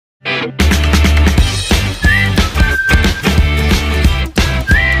Hello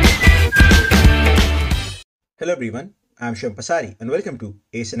everyone, I am Shivam Pasari and welcome to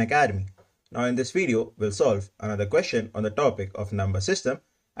ACEN Academy. Now in this video, we'll solve another question on the topic of number system,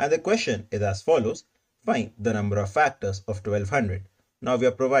 and the question is as follows. Find the number of factors of 1200. Now we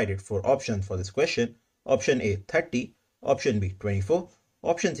are provided 4 options for this question. Option A 30, option B 24,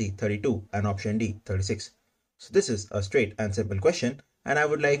 option C 32 and option D 36. So this is a straight and simple question, and I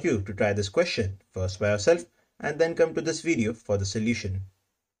would like you to try this question first by yourself and then come to this video for the solution.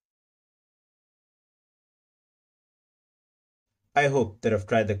 I hope that I've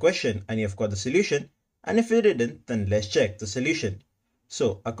tried the question and you've got the solution, and if you didn't, then let's check the solution.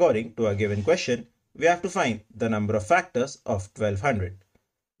 So according to our given question, we have to find the number of factors of 1200.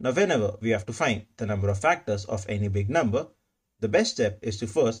 Now whenever we have to find the number of factors of any big number, the best step is to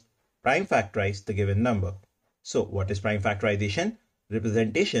first prime factorize the given number. So what is prime factorization?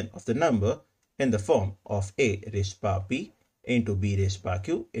 Representation of the number in the form of a raised to power p into b raised to power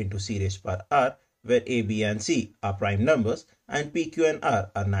q into c raised to power r, where a, b and c are prime numbers and p, q and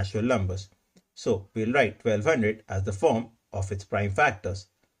r are natural numbers. So we'll write 1200 as the form of its prime factors.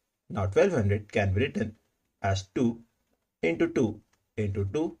 Now 1200 can be written as 2 into 2 into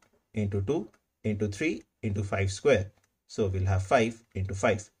 2 into 2 into 3 into 5 square. So we'll have 5 into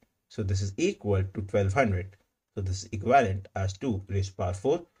 5. So this is equal to 1200. So this is equivalent as 2 raised to power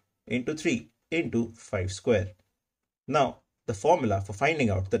 4 into 3 into 5 square. Now the formula for finding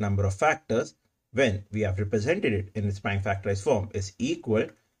out the number of factors when we have represented it in its prime factorized form is equal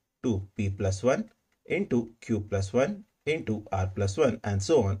to p plus 1 into q plus 1 into r plus 1 and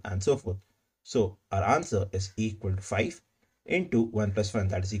so on and so forth. So our answer is equal to 5 into 1 plus 1,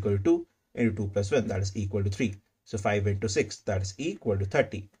 that is equal to 2, into 2 plus 1, that is equal to 3. So 5 into 6, that is equal to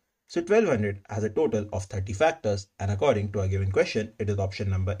 30. So 1200 has a total of 30 factors, and according to our given question, it is option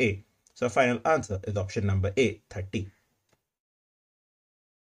number A. So our final answer is option number A, 30.